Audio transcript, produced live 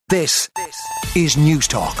This is News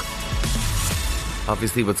Talk.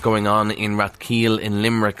 Obviously what's going on in Rathkeale in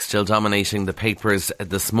Limerick still dominating the papers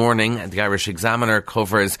this morning. The Irish Examiner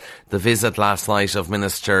covers the visit last night of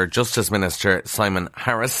Justice Minister Simon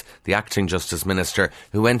Harris, the acting Justice Minister,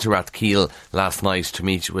 who went to Rathkeale last night to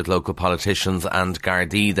meet with local politicians and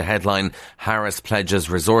Gardaí. The headline, Harris pledges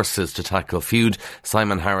resources to tackle feud.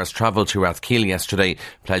 Simon Harris travelled to Rathkeale yesterday,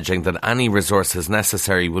 pledging that any resources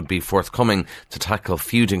necessary would be forthcoming to tackle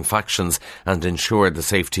feuding factions and ensure the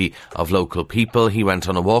safety of local people. He went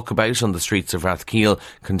on a walkabout on the streets of Rathkeale,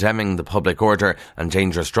 condemning the public order and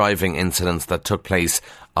dangerous driving incidents that took place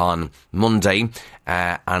on Monday.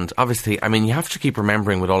 And obviously, I mean, you have to keep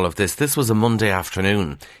remembering with all of this, this was a Monday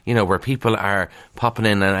afternoon, you know, where people are popping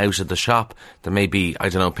in and out of the shop. They may be, I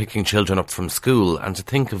don't know, picking children up from school. And to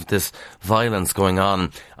think of this violence going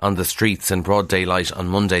on the streets in broad daylight on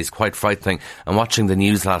Monday is quite frightening. And watching the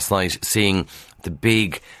news last night, seeing the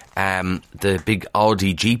big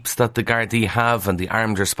Audi Jeeps that the Gardaí have and the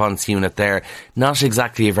armed response unit there, not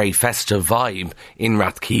exactly a very festive vibe in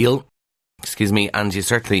Rathkeale. And you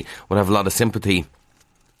certainly would have a lot of sympathy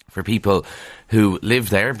for people who live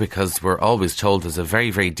there, because we're always told there's a very,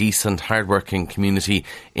 very decent, hard-working community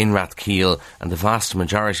in Rathkeale, and the vast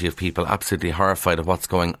majority of people absolutely horrified at what's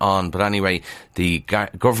going on. But anyway, the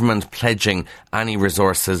government pledging any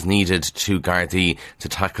resources needed to Gardaí to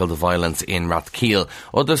tackle the violence in Rathkeale.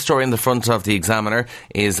 Other story in the front of the Examiner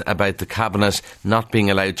is about the Cabinet not being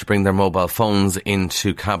allowed to bring their mobile phones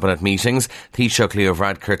into Cabinet meetings. Taoiseach Leo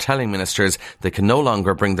Varadkar telling ministers they can no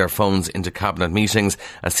longer bring their phones into Cabinet meetings.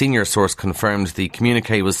 A senior source confirmed the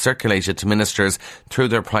communique was circulated to ministers through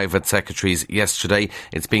their private secretaries yesterday.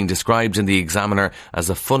 It's being described in the Examiner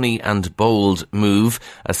as a funny and bold move.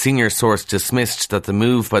 A senior source dismissed that the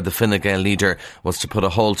move by the Fine Gael leader was to put a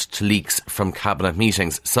halt to leaks from Cabinet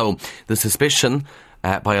meetings. So the suspicion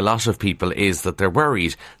by a lot of people is that they're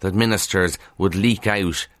worried that ministers would leak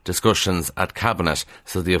out discussions at Cabinet.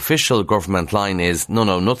 So the official government line is,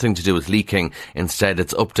 no, nothing to do with leaking. Instead,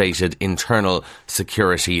 it's updated internal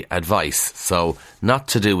security advice. So not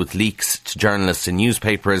to do with leaks to journalists in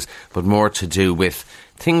newspapers, but more to do with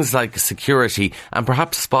things like security and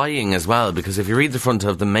perhaps spying as well, because if you read the front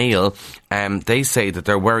of the Mail, they say that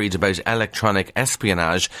they're worried about electronic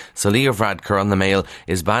espionage. So Leo Varadkar on the Mail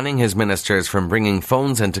is banning his ministers from bringing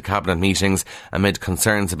phones into Cabinet meetings amid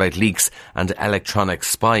concerns about leaks and electronic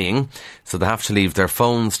spying. So they have to leave their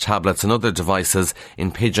phones, tablets and other devices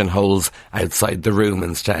in pigeonholes outside the room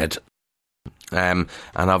instead. And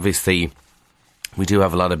obviously, we do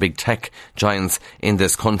have a lot of big tech giants in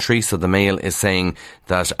this country, so the Mail is saying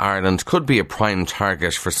that Ireland could be a prime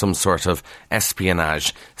target for some sort of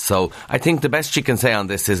espionage. So I think the best you can say on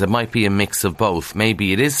this is it might be a mix of both.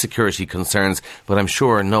 Maybe it is security concerns, but I'm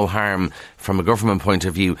sure no harm from a government point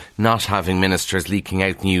of view not having ministers leaking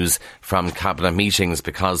out news from Cabinet meetings,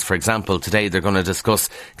 because, for example, today they're going to discuss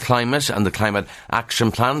climate and the Climate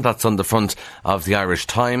Action Plan. That's on the front of the Irish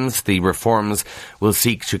Times. The reforms will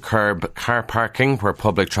seek to curb car parking where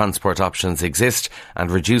public transport options exist and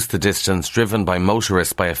reduce the distance driven by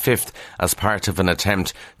motorists by a fifth as part of an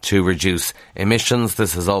attempt to reduce emissions.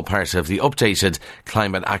 This is all part of the updated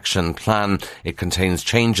Climate Action Plan. It contains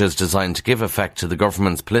changes designed to give effect to the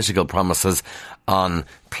government's political promises on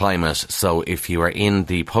climate. So if you are in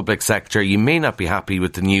the public sector, you may not be happy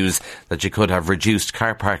with the news that you could have reduced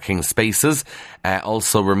car parking spaces,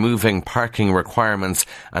 also removing parking requirements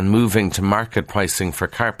and moving to market pricing for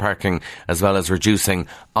car parking, as well as reducing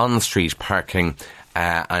on-street parking.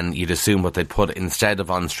 And you'd assume what they'd put instead of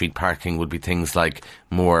on-street parking would be things like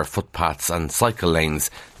more footpaths and cycle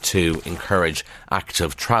lanes to encourage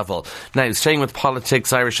active travel. Now, staying with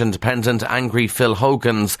politics, Irish Independent, angry Phil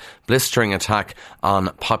Hogan's blistering attack on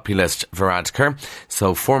populist Varadkar.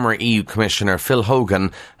 So former EU Commissioner Phil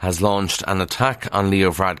Hogan has launched an attack on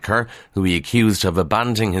Leo Varadkar, who he accused of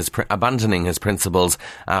abandoning his principles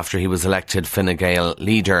after he was elected Fine Gael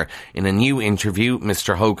leader. In a new interview,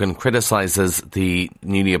 Mr Hogan criticises the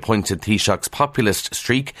newly appointed Taoiseach's populist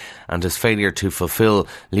streak and his failure to fulfil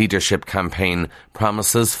leadership campaign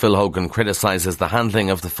promises. Phil Hogan criticises the handling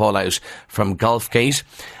of the fallout from Golfgate,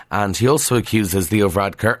 and he also accuses Leo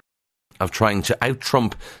Varadkar of trying to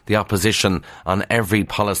out-trump the opposition on every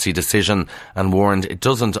policy decision, and warned it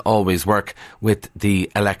doesn't always work with the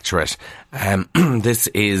electorate. This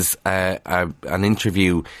is an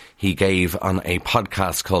interview he gave on a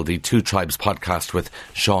podcast called the Two Tribes Podcast with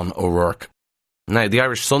Sean O'Rourke. Now, the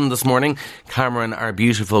Irish Sun this morning, Cameron, our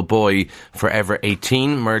beautiful boy, forever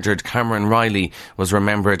 18, murdered Cameron Riley, was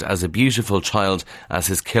remembered as a beautiful child as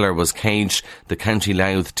his killer was caged. The County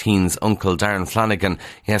Louth teen's uncle, Darren Flanagan,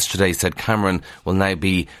 yesterday said Cameron will now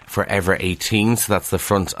be forever 18. So that's the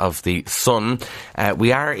front of the Sun.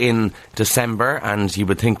 We are in December, and you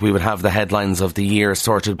would think we would have the headlines of the year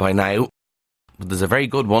sorted by now. But there's a very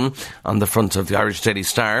good one on the front of the Irish Daily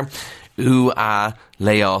Star. Ooh, ah,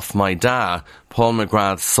 lay off my da. Paul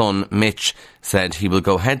McGrath's son, Mitch, said he will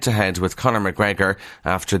go head-to-head with Conor McGregor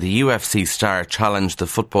after the UFC star challenged the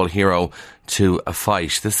football hero to a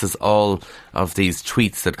fight. This is all of these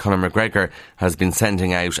tweets that Conor McGregor has been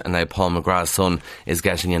sending out, and now Paul McGrath's son is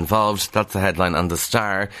getting involved. That's the headline on the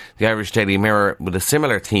Star. The Irish Daily Mirror with a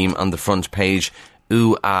similar theme on the front page.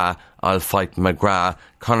 Ooh, ah, I'll fight McGrath.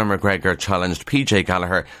 Conor McGregor challenged PJ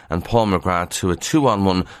Gallagher and Paul McGrath to a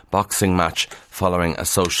 2-on-1 boxing match following a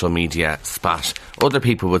social media spat. Other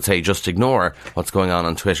people would say just ignore what's going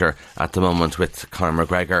on Twitter at the moment with Conor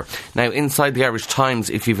McGregor. Now, inside the Irish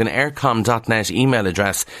Times, if you've an aircom.net email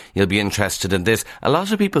address, you'll be interested in this. A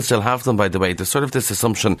lot of people still have them, by the way. There's sort of this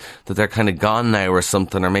assumption that they're kind of gone now or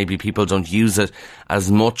something, or maybe people don't use it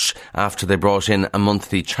as much after they brought in a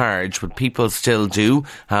monthly charge, but people still do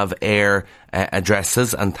have air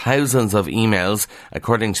addresses, and thousands of emails,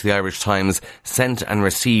 according to the Irish Times, sent and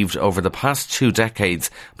received over the past 2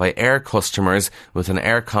 decades by Air customers with an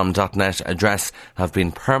aircom.net address have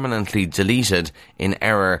been permanently deleted in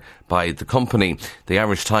error by the company. The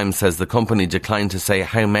Irish Times says the company declined to say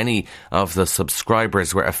how many of the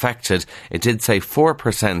subscribers were affected. It did say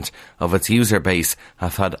 4% of its user base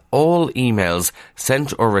have had all emails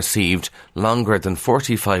sent or received longer than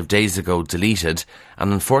 45 days ago deleted,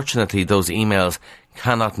 and unfortunately those emails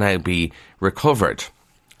cannot now be recovered.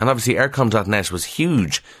 And obviously aircom.net was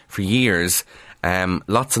huge for years.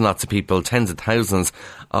 Lots and lots of people, tens of thousands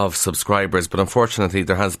of subscribers, but unfortunately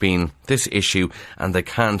there has been this issue and they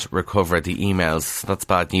can't recover the emails. So that's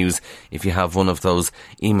bad news if you have one of those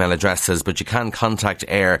email addresses, but you can contact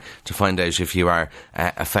Air to find out if you are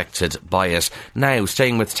affected by it. Now,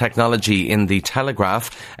 staying with technology, in the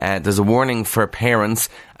Telegraph, there's a warning for parents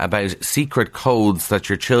about secret codes that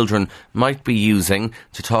your children might be using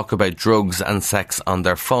to talk about drugs and sex on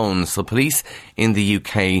their phones. So police in the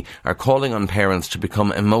UK are calling on parents to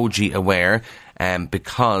become emoji aware,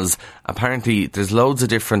 because apparently there's loads of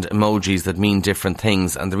different emojis that mean different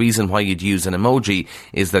things, and the reason why you'd use an emoji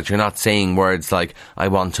is that you're not saying words like I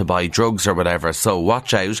want to buy drugs or whatever. So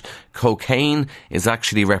watch out. Cocaine is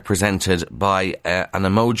actually represented by an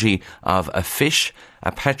emoji of a fish,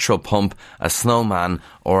 a petrol pump, a snowman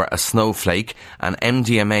or a snowflake, and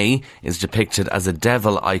MDMA is depicted as a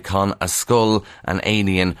devil icon, a skull, an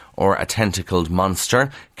alien or a tentacled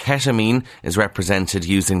monster. Ketamine is represented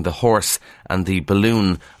using the horse and the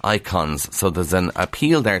balloon icons. So there's an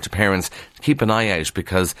appeal there to parents to keep an eye out,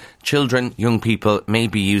 because children, young people may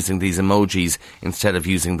be using these emojis instead of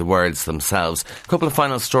using the words themselves. A couple of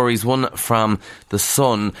final stories, one from The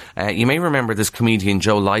Sun. You may remember this comedian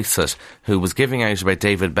Joe Lycett, who was giving out about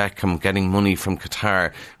David Beckham getting money from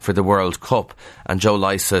Qatar for the World Cup, and Joe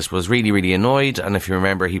Lycett was really, really annoyed, and if you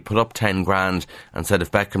remember, he put up 10 grand and said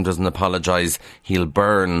if Beckham doesn't apologise, he'll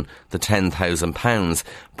burn the £10,000.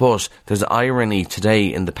 But there's irony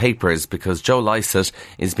today in the papers, because Joe Lycett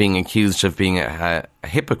is being accused of being a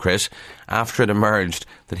hypocrite after it emerged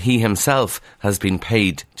that he himself has been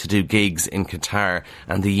paid to do gigs in Qatar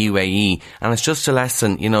and the UAE. And it's just a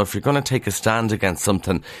lesson, you know, if you're going to take a stand against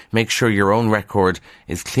something, make sure your own record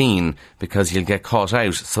is clean, because you'll get caught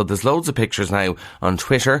out. So there's loads of pictures now on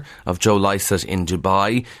Twitter of Joe Lycett in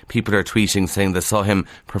Dubai. People are tweeting saying they saw him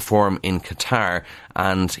perform in Qatar,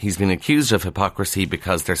 and he's been accused of hypocrisy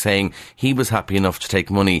because they're saying he was happy enough to take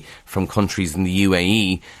money from countries in the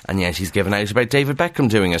UAE, and yet he's given out about David Beckham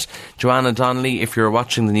doing it. Joanna Donnelly, if you were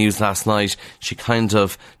watching the news last night, she kind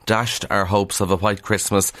of dashed our hopes of a white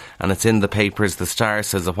Christmas, and it's in the papers. The Star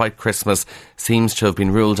says a white Christmas seems to have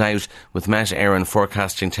been ruled out, with Met Éireann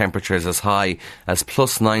forecasting temperatures as high as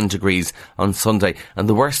 +9 degrees on Sunday. And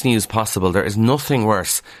the worst news possible, there is nothing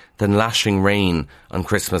worse than lashing rain on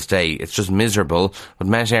Christmas Day. It's just miserable. But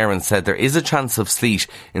Met Éireann said there is a chance of sleet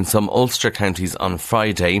in some Ulster counties on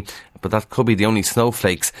Friday, but that could be the only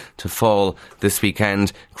snowflakes to fall this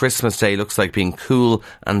weekend. Christmas Day looks like being cool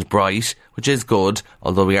and bright, which is good,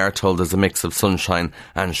 although we are told there's a mix of sunshine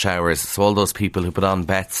and showers. So all those people who put on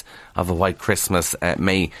bets of a white Christmas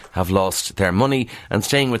may have lost their money. And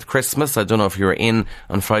staying with Christmas, I don't know if you were in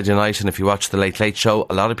on Friday night and if you watched the Late Late Show,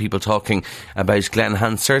 a lot of people talking about Glenn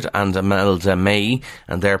Hansard and Imelda May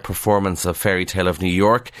and their performance of Fairy Tale of New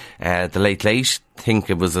York. The Late Late, think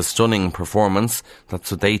it was a stunning performance.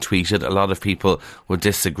 That's what they tweeted. A lot of people would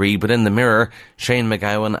disagree. But in the Mirror, Shane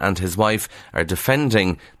MacGowan and his wife are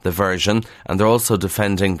defending the version, and they're also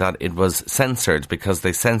defending that it was censored because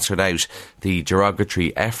they censored out the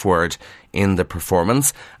derogatory F word in the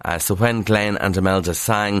performance. So when Glenn and Imelda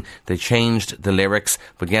sang, they changed the lyrics.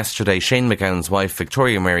 But yesterday, Shane MacGowan's wife,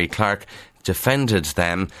 Victoria Mary Clark, defended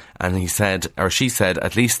them, and she said,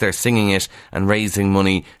 at least they're singing it and raising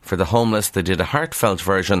money for the homeless. They did a heartfelt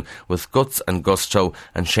version with guts and gusto,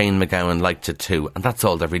 and Shane MacGowan liked it too. And that's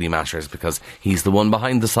all that really matters, because he's the one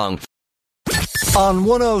behind the song. On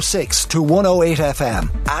 106 to 108 FM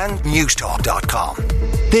and newstalk.com.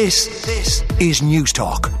 This is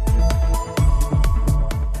Newstalk.